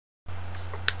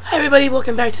Hi everybody,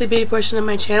 welcome back to the beauty portion of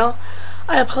my channel.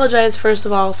 I apologize first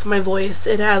of all for my voice.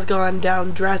 It has gone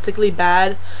down drastically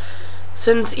bad.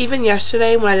 Since even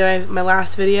yesterday when I did my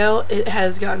last video, it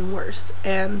has gotten worse.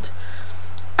 And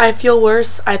I feel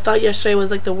worse. I thought yesterday was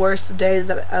like the worst day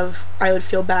that I would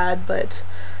feel bad, but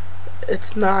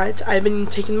it's not. I've been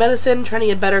taking medicine, trying to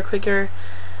get better quicker.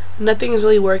 Nothing is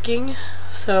really working,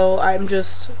 so I'm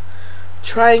just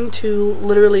trying to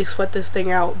literally sweat this thing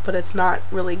out, but it's not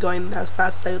really going as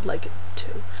fast as I would like it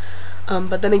to.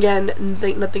 But then again,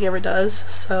 nothing ever does,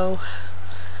 so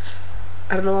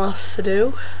I don't know what else to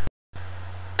do.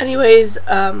 Anyways,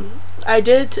 I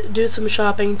did do some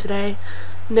shopping today.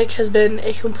 Nick has been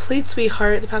a complete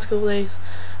sweetheart the past couple days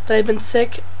that I've been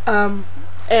sick,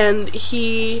 and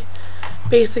he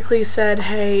basically said,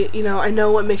 hey, you know, I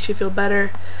know what makes you feel better,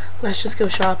 let's just go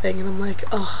shopping. And I'm like,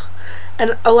 oh.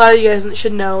 And a lot of you guys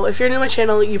should know, if you're new to my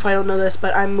channel, you probably don't know this,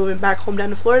 but I'm moving back home down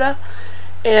to Florida,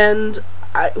 and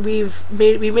we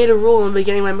made a rule in the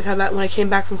beginning when I came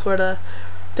back from Florida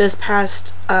this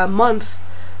past month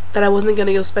that I wasn't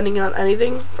gonna go spending on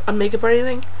anything, on makeup or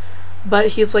anything. But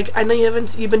he's like, I know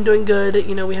you've been doing good,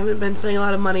 you know, we haven't been spending a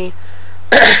lot of money,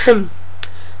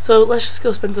 so let's just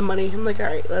go spend some money. I'm like,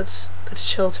 alright, that's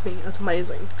chill to me, that's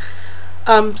amazing.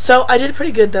 So I did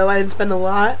pretty good though. I didn't spend a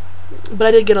lot, but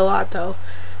I did get a lot though.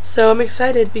 So I'm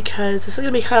excited because this is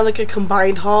going to be kind of like a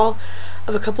combined haul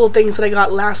of a couple of things that I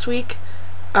got last week.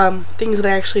 Things that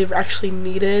I actually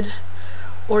needed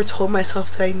or told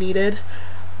myself that I needed.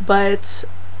 But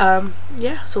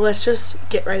yeah, so let's just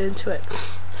get right into it.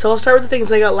 So I'll start with the things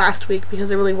that I got last week because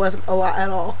there really wasn't a lot at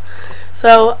all.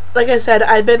 So like I said,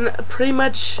 I've been pretty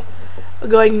much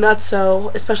going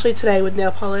nutso, especially today with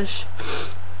nail polish.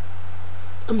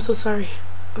 I'm so sorry.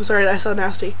 I'm sorry, that sounded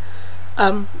nasty.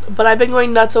 But I've been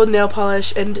going nuts with nail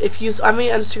polish, and if you on my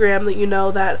Instagram, that you know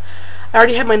that I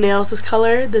already have my nails this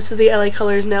color. This is the LA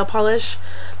Colors nail polish.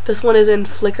 This one is in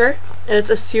Flicker, and it's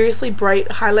a seriously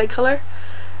bright highlight color.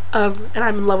 And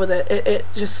I'm in love with it.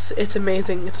 It's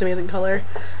amazing. It's an amazing color.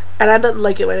 And I don't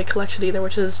like it in my collection either,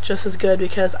 which is just as good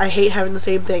because I hate having the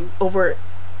same thing over,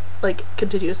 like,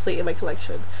 continuously in my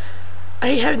collection. I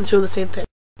hate having two of the same thing.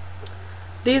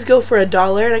 These go for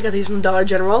 $1, and I got these from Dollar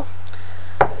General.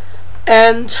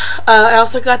 And I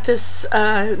also got this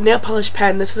nail polish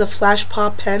pen. This is a Flash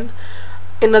Pop pen,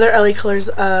 another LA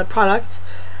Colors product,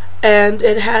 and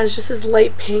it has just this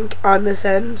light pink on this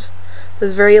end,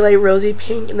 this very light rosy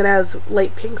pink, and then it has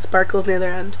light pink sparkles near the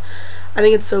other end. I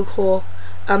think it's so cool.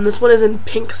 This one is in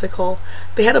Pinksicle.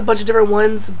 They had a bunch of different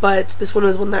ones, but this one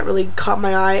was one that really caught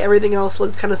my eye. Everything else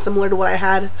looks kind of similar to what I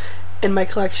had in my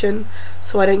collection,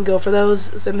 so I didn't go for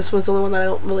those, and this was the only one that I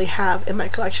don't really have in my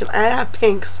collection. I have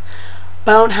pinks,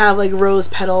 but I don't have like rose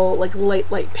petal, like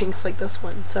light pinks like this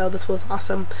one, so this was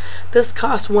awesome. This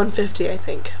cost $1.50, I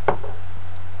think.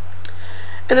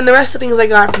 And then the rest of the things I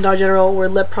got from Dollar General were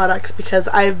lip products, because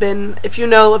I've been, if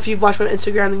you've watched my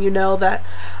Instagram, then you know that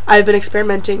I've been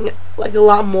experimenting like a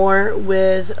lot more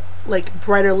with like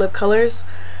brighter lip colors,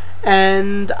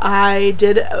 and I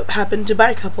did happen to buy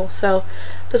a couple. So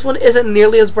this one isn't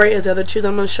nearly as bright as the other two that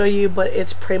I'm going to show you, but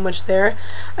it's pretty much there.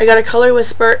 I got a Color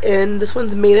Whisper in, this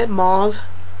one's Made It Mauve,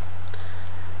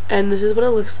 and this is what it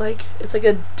looks like. It's like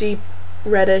a deep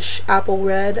reddish apple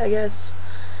red, I guess,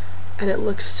 and it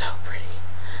looks so pretty.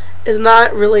 It's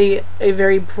not really a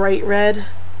very bright red,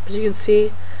 as you can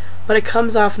see, but it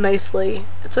comes off nicely.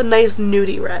 It's a nice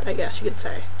nudie red, I guess you could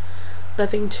say.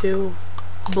 Nothing too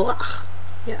blah.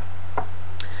 Yeah.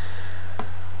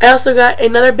 I also got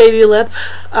another baby lip.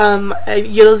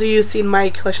 Those of you who've seen my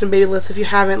collection of baby lips, if you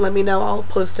haven't, let me know, I'll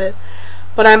post it.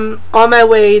 But I'm on my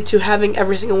way to having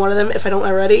every single one of them, if I don't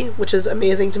already, which is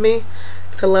amazing to me,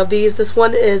 because I love these. This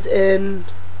one is in,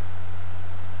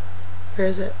 where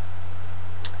is it?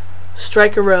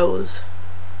 Strike a Rose.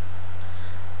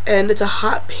 And it's a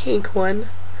hot pink one.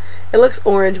 It looks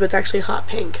orange, but it's actually hot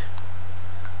pink.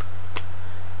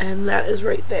 And that is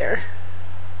right there.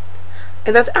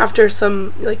 And that's after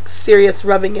some like serious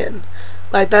rubbing in.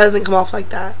 Like, that doesn't come off like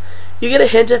that. You get a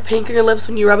hint of pink on your lips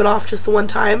when you rub it off just the one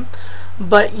time,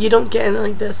 but you don't get anything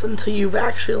like this until you've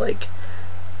actually like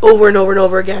over and over and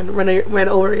over again ran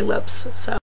over your lips.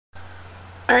 So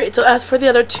alright, so as for the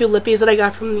other two lippies that I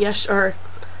got from a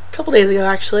couple days ago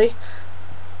actually,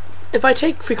 if I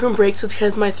take frequent breaks it's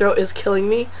because my throat is killing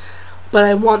me, but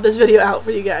I want this video out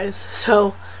for you guys.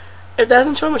 So if that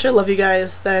doesn't show how much I love you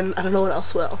guys, then I don't know what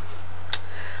else will.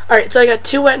 Alright, so I got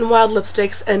two Wet n Wild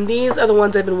lipsticks, and these are the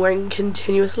ones I've been wearing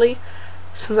continuously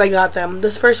since I got them.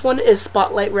 This first one is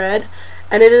Spotlight Red,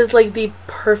 and it is like the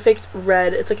perfect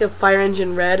red. It's like a fire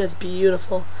engine red. It's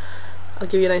beautiful. I'll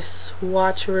give you a nice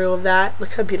swatcheroo of that.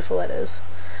 Look how beautiful that is.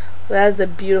 That is the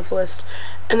beautifulest.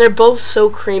 And they're both so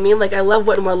creamy. Like, I love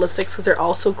Wet n Wild lipsticks because they're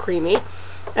all so creamy.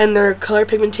 And their color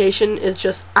pigmentation is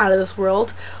just out of this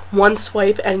world. One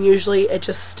swipe and usually it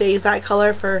just stays that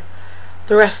color for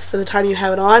the rest of the time you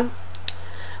have it on.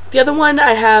 The other one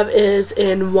I have is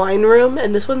in Wine Room,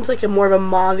 and this one's like a more of a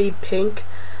mauve pink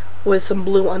with some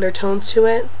blue undertones to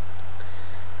it.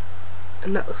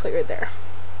 And that looks like right there.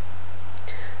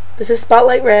 This is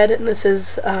Spotlight Red, and this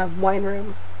is Wine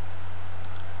Room.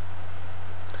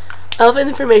 I'll have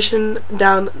information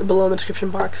down below in the description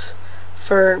box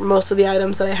for most of the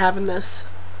items that I have in this,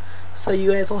 so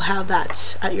you guys will have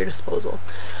that at your disposal.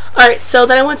 Alright, so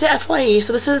then I went to FYE.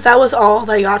 So that was all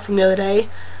that I got from the other day.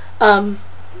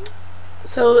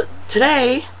 So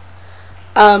today,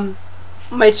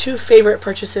 my two favorite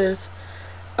purchases,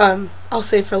 I'll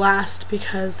save for last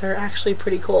because they're actually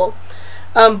pretty cool.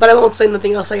 But I won't say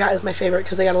nothing else I got is my favorite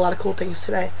because I got a lot of cool things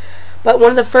today. But one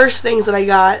of the first things that I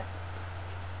got,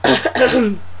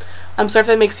 I'm sorry if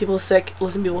that makes people sick.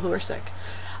 Listen to people who are sick.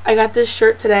 I got this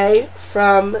shirt today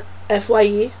from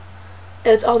FYE,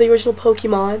 and it's all the original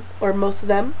Pokemon, or most of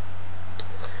them.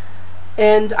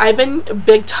 And I've been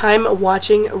big time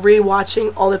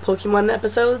rewatching all the Pokemon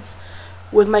episodes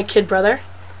with my kid brother.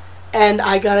 And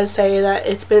I gotta say that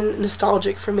it's been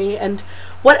nostalgic for me. And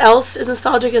what else is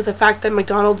nostalgic is the fact that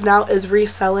McDonald's now is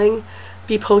reselling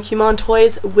the Pokemon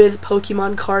toys with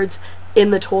Pokemon cards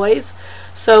in the toys.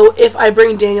 So if I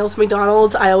bring Daniel to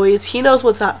McDonald's, he knows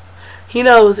what's up. He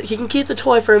knows he can keep the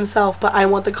toy for himself, but I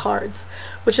want the cards,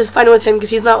 which is fine with him because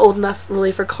he's not old enough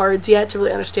really for cards yet to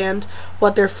really understand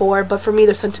what they're for. But for me,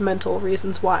 there's sentimental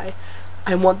reasons why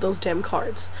I want those damn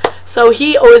cards. So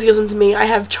he always gives them to me. I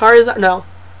have Charizard. No,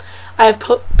 I have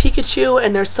Pikachu,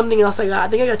 and there's something else I got. I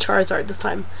think I got Charizard this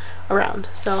time around.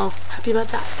 So happy about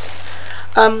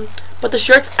that. But the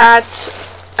shirts at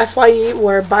FYE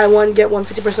were buy one get one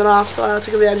 50% off, so I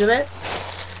took advantage of it.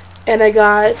 And I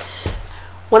got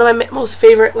one of my most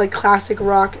favorite like classic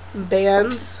rock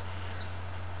bands.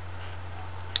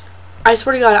 I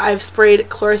swear to God, I've sprayed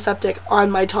Chloraseptic on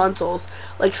my tonsils,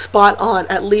 like spot on,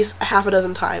 at least half a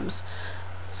dozen times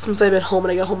since I've been home,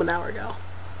 and I got home an hour ago.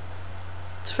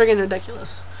 It's friggin'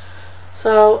 ridiculous.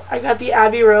 So I got the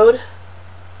Abbey Road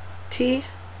tee.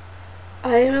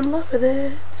 I am in love with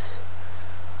it.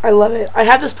 I love it. I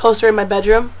have this poster in my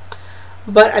bedroom,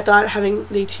 but I thought having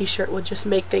the t-shirt would just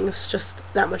make things just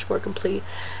that much more complete.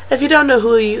 If you don't know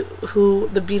who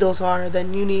the Beatles are,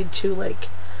 then you need to like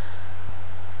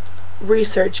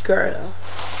research, girl.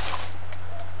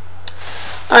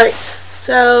 Alright,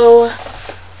 so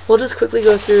we'll just quickly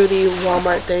go through the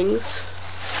Walmart things.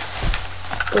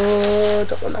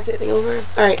 Don't knock anything over.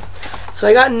 Alright, so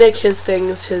I got Nick his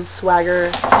things, his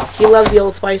swagger. He loves the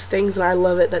Old Spice things, and I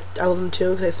love it. I love them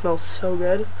too because they smell so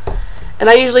good. And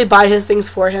I usually buy his things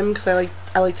for him because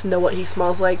I like to know what he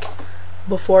smells like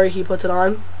before he puts it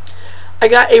on. I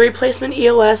got a replacement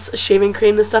EOS shaving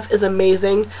cream. This stuff is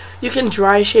amazing. You can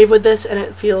dry shave with this, and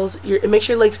it makes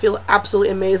your legs feel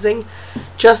absolutely amazing,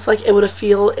 just like it would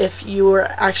feel if you were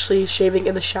actually shaving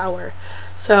in the shower.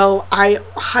 So I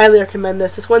highly recommend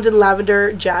this. This one's in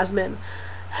Lavender Jasmine.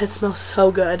 It smells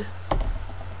so good.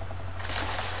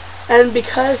 And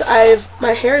because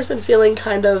my hair has been feeling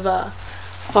kind of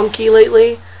funky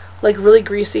lately, like really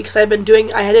greasy, because I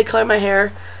had to color my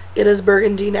hair. It is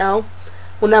burgundy now.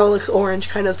 Well, now it looks orange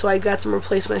kind of, so I got some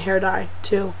replacement hair dye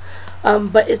too.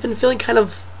 But it's been feeling kind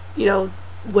of,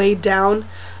 weighed down.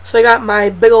 So I got my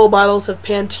big old bottles of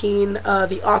Pantene,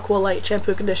 the Aqua Light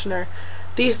shampoo conditioner.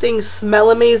 These things smell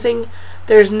amazing.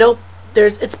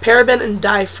 It's paraben and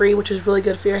dye free, which is really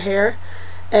good for your hair.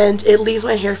 And it leaves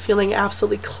my hair feeling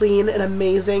absolutely clean and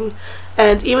amazing.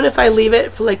 And even if I leave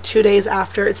it for like 2 days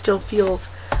after, it still feels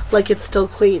like it's still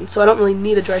clean. So I don't really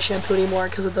need a dry shampoo anymore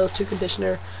because of those two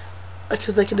conditioner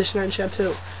and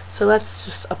shampoo. So that's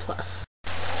just a plus.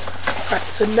 Alright,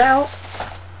 so now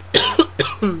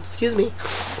excuse me.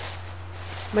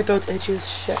 My throat's itchy as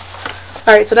shit.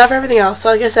 Alright, so now for everything else. So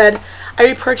like I said, I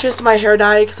repurchased my hair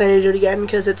dye because I need to do it again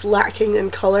because it's lacking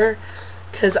in color.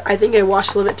 Because I think I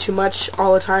wash a little bit too much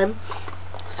all the time.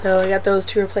 So I got those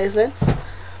two replacements.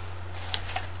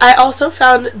 I also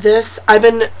found this. I've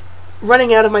been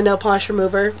running out of my nail polish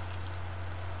remover.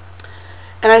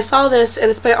 And I saw this, and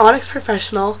it's by Onyx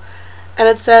Professional. And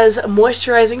it says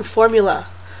moisturizing formula.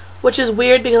 Which is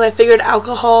weird because I figured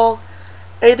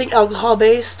anything alcohol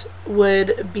based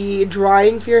would be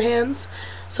drying for your hands.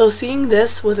 So seeing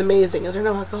this was amazing. Is there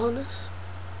no alcohol in this?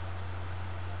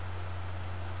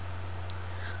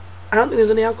 I don't think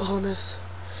there's any alcohol in this.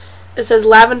 It says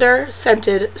lavender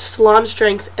scented, salon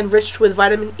strength, enriched with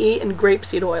vitamin E and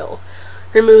grapeseed oil.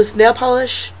 Removes nail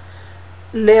polish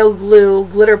nail glue,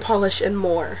 glitter polish, and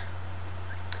more.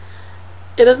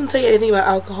 It doesn't say anything about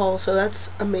alcohol, so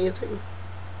that's amazing.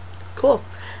 Cool.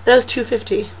 That was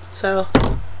 $2.50, so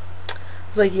I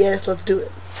was like, yes, let's do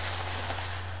it.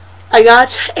 I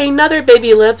got another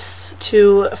baby lips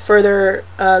to further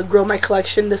grow my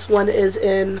collection. This one is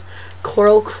in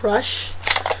Coral Crush.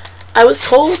 I was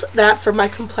told that for my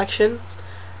complexion,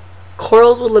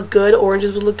 corals would look good,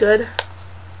 oranges would look good.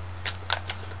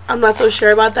 I'm not so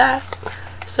sure about that.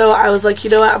 So I was like, you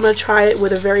know what, I'm going to try it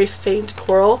with a very faint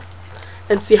coral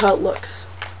and see how it looks.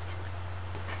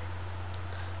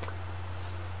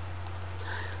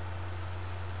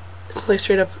 It's like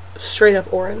straight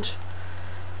up orange.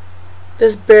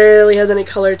 This barely has any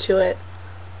color to it.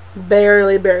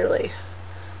 Barely.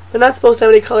 They're not supposed to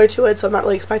have any color to it, so I'm not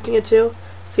really expecting it to.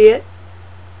 See it?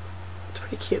 It's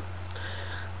pretty cute.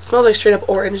 It smells like straight up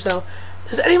orange though.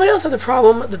 Does anybody else have the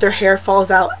problem that their hair falls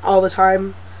out all the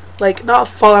time? Like, not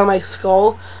fall out of my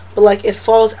skull, but like it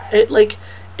falls,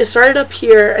 it started up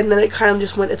here and then it kind of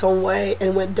just went its own way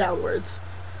and went downwards.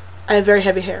 I have very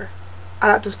heavy hair.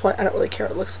 At this point, I don't really care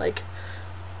what it looks like.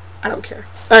 I don't care.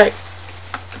 Alright.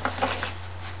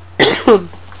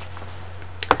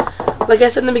 Like I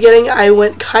said in the beginning, I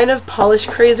went kind of polish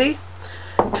crazy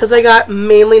because I got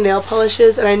mainly nail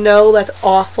polishes, and I know that's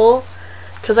awful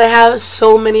because I have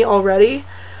so many already,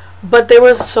 but there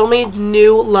was so many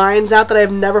new lines out that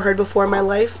I've never heard before in my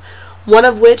life, one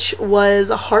of which was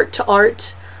Heart to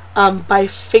Art by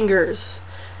Fingers.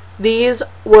 These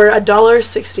were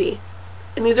 $1.60,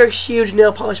 and these are huge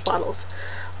nail polish bottles,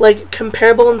 like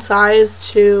comparable in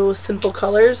size to Sinful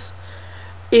Colors,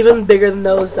 even bigger than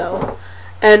those though.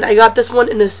 And I got this one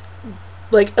in this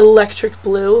like electric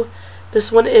blue.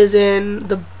 This one is in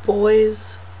the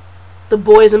boys in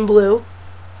blue.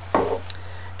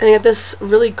 And I got this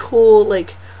really cool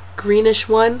like greenish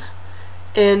one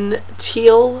in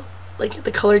teal, like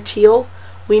the color teal.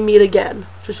 We Meet Again,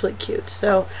 which is really cute.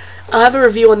 So I'll have a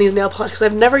review on these nail polishes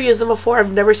because I've never used them before.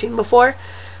 I've never seen them before.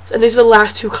 And these are the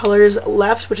last two colors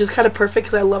left, which is kind of perfect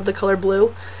because I love the color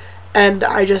blue. And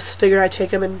I just figured I'd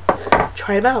take them and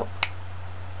try them out.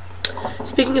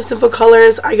 Speaking of Sinful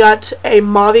Colors, I got a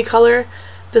mauve color.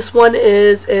 This one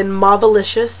is in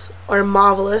Mauvelicious, or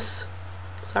Marvelous,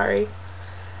 sorry.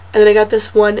 And then I got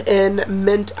this one in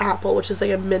Mint Apple, which is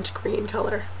like a mint green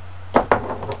color.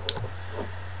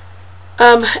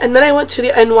 And then I went to the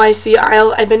NYC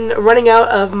aisle. I've been running out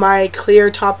of my clear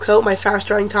top coat, my fast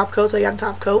drying top coat, so I got a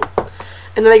top coat.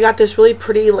 And then I got this really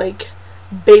pretty like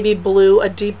baby blue, a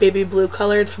deep baby blue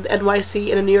colored from the NYC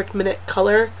in a New York Minute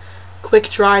color. Quick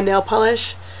dry nail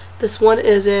polish. This one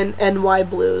is in NY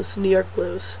Blues, New York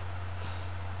Blues.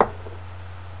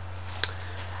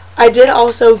 I did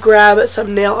also grab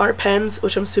some nail art pens,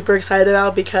 which I'm super excited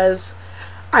about because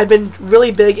I've been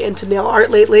really big into nail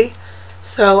art lately.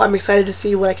 So I'm excited to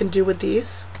see what I can do with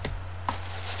these.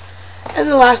 And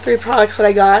the last three products that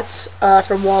I got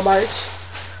from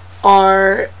Walmart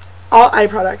are all eye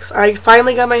products. I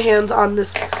finally got my hands on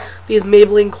these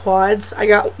Maybelline quads. I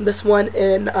got this one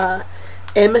in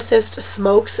Amethyst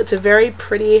Smokes. It's a very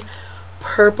pretty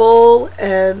purple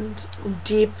and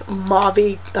deep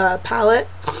mauve palette,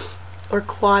 or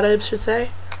quad I should say.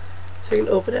 So you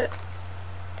can open it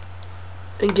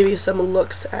and give you some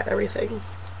looks at everything.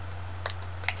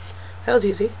 That was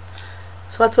easy.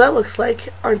 So that's what it looks like.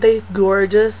 Aren't they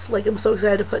gorgeous? Like, I'm so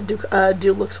excited to put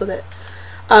do looks with it.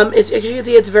 As you can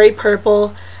see, it's very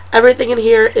purple. Everything in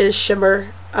here is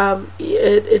shimmer.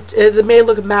 It may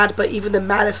look matte, but even the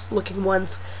mattest looking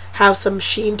ones have some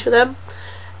sheen to them.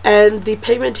 And the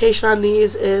pigmentation on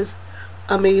these is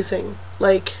amazing.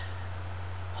 Like,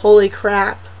 holy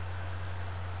crap.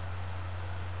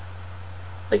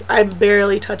 Like, I'm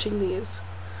barely touching these.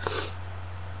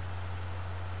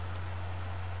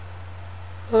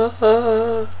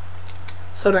 So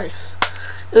nice.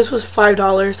 This was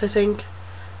 $5, I think,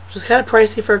 which is kind of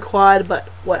pricey for a quad, but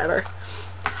whatever.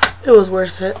 It was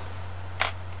worth it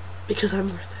because I'm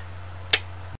worth it.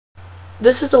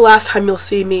 This is the last time you'll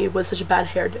see me with such a bad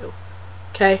hairdo.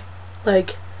 Okay?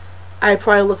 Like, I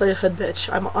probably look like a hood bitch.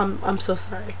 I'm so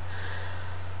sorry.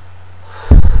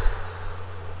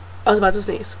 I was about to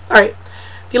sneeze. Alright.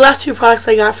 The last two products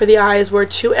I got for the eyes were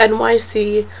two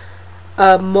NYC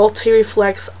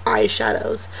multi-reflex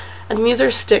eyeshadows, and these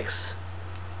are sticks.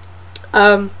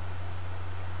 I've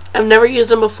never used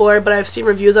them before, but I've seen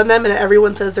reviews on them and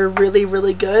everyone says they're really,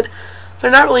 really good.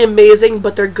 They're not really amazing,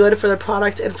 but they're good for the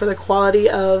product and for the quality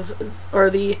of,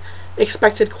 or the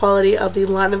expected quality of the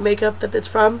line of makeup that it's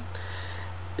from.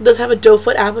 It does have a doe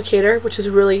foot applicator, which is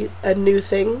really a new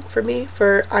thing for me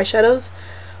for eyeshadows,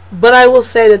 but I will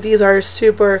say that these are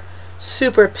super,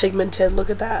 Super pigmented. Look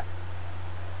at that.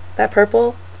 That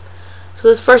purple. So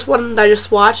this first one that I just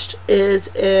swatched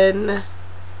is in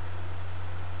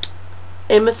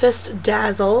Amethyst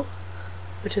Dazzle,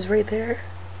 which is right there.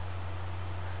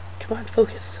 Come on,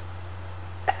 focus.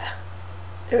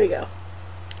 There we go.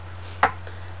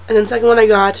 And then the second one I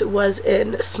got was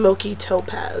in Smoky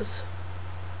Topaz.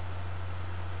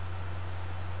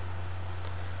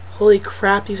 Holy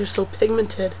crap, these are so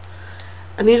pigmented.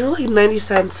 And these were like 90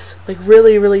 cents. Like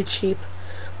really, really cheap.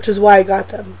 Which is why I got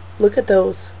them. Look at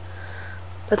those.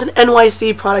 That's an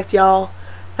NYC product, y'all.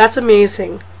 That's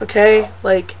amazing. Okay?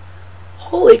 Like,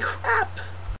 holy crap.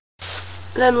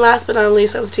 And then last but not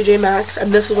least, I was TJ Maxx.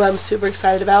 And this is what I'm super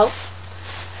excited about.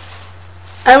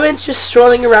 I went just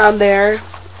strolling around there.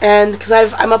 And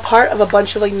because I'm a part of a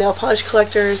bunch of like nail polish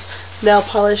collectors, nail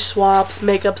polish swaps,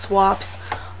 makeup swaps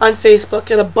on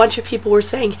Facebook, and a bunch of people were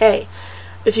saying, hey,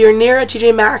 if you're near a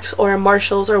TJ Maxx or a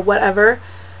Marshalls or whatever,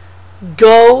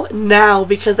 go now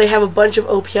because they have a bunch of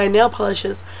OPI nail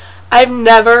polishes. I've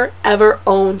never ever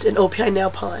owned an OPI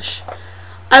nail polish.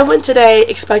 I went today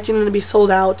expecting them to be sold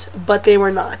out, but they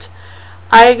were not.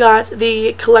 I got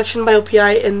the collection by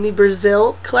OPI in the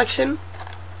Brazil collection.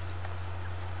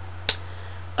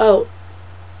 Oh,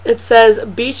 it says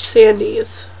Beach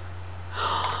Sandies.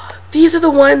 These are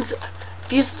the ones,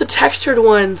 these are the textured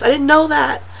ones. I didn't know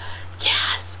that.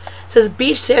 Yes. It says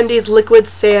Beach Sandies Liquid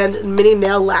Sand Mini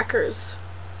Nail Lacquers.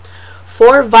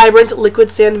 4 vibrant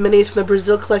liquid sand minis from the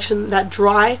Brazil collection that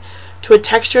dry to a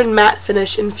textured matte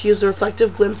finish infused with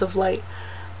reflective glints of light.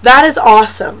 That is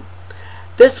awesome.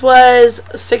 This was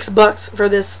 $6 for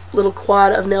this little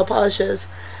quad of nail polishes.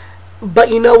 But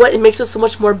you know what? It makes it so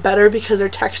much more better because they're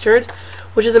textured,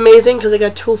 which is amazing because they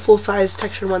got 2 full-size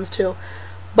textured ones too.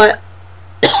 But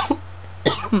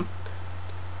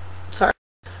sorry,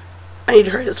 I need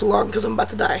to hurry this along because I'm about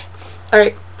to die.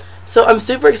 Alright, so I'm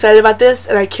super excited about this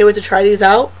and I can't wait to try these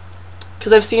out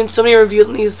because I've seen so many reviews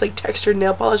on these like textured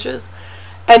nail polishes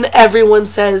and everyone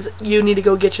says you need to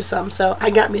go get you some. So I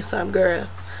got me some, girl.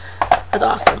 That's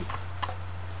awesome.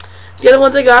 The other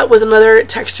ones I got was another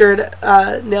textured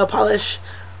nail polish,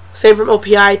 same from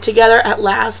OPI, Together at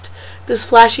Last. This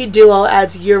flashy duo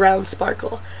adds year-round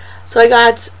sparkle. So I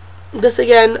got this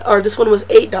again, or this one was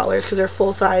 $8 because they're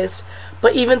full-sized,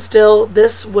 but even still,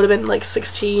 this would have been like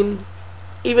 $16,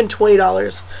 even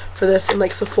 $20 for this in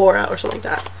like Sephora or something like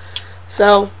that.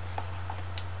 So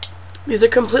these are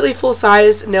completely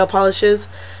full-size nail polishes.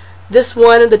 This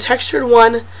one, the textured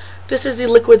one, this is the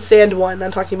liquid sand one.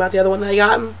 I'm talking about the other one that I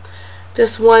got.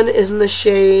 This one is in the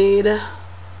shade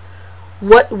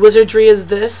What Wizardry Is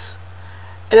This?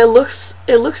 And it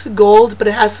looks gold, but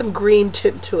it has some green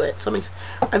tint to it. So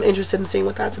I'm interested in seeing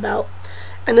what that's about.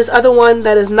 And this other one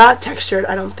that is not textured,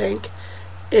 I don't think,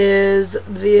 is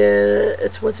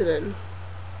what's it in?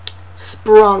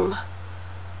 Sprung.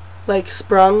 Like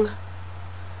sprung.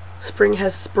 Spring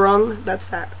has sprung. That's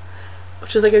that.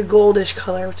 Which is like a goldish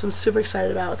color, which I'm super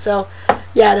excited about. So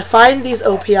yeah, to find these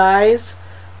OPIs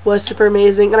was super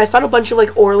amazing. And I found a bunch of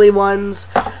like Orly ones.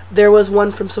 There was one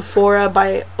from Sephora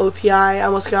by OPI I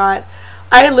almost got.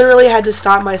 I literally had to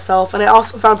stop myself. And I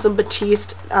also found some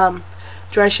Batiste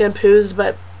dry shampoos,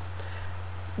 but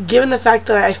given the fact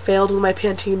that I failed with my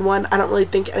Pantene one, I don't really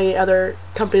think any other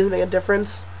companies make a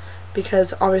difference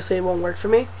because obviously it won't work for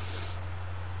me.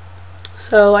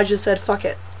 So I just said fuck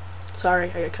it. Sorry,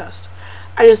 I got cussed.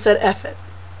 I just said F it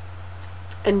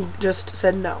and just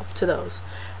said no to those.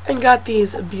 And got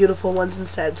these beautiful ones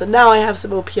instead. So now I have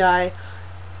some OPI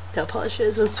nail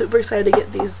polishes. And I'm super excited to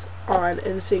get these on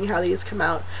and seeing how these come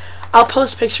out. I'll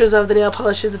post pictures of the nail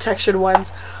polishes, the textured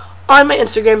ones, on my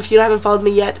Instagram. If you haven't followed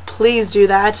me yet, please do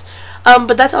that.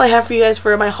 But that's all I have for you guys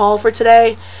for my haul for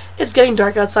today. It's getting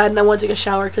dark outside and I want to take a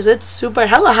shower because it's super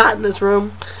hella hot in this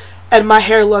room. And my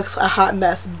hair looks a hot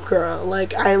mess, girl.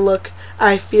 Like,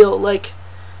 I feel like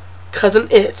Cousin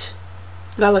It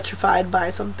got electrified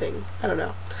by something. I don't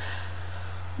know.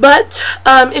 But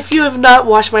if you have not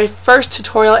watched my first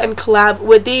tutorial and collab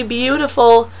with the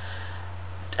beautiful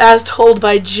As Told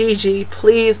by Gigi,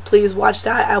 please watch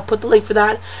that. I'll put the link for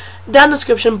that down in the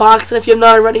description box. And if you have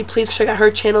not already, please check out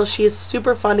her channel. She is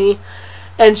super funny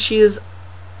and she's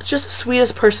just the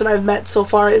sweetest person I've met so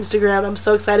far on Instagram. I'm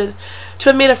so excited to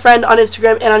have made a friend on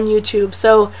Instagram and on YouTube.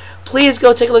 So please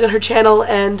go take a look at her channel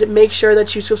and make sure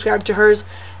that you subscribe to hers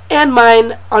and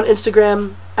mine on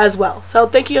Instagram as well. So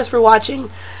thank you guys for watching,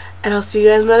 and I'll see you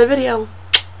guys in another video.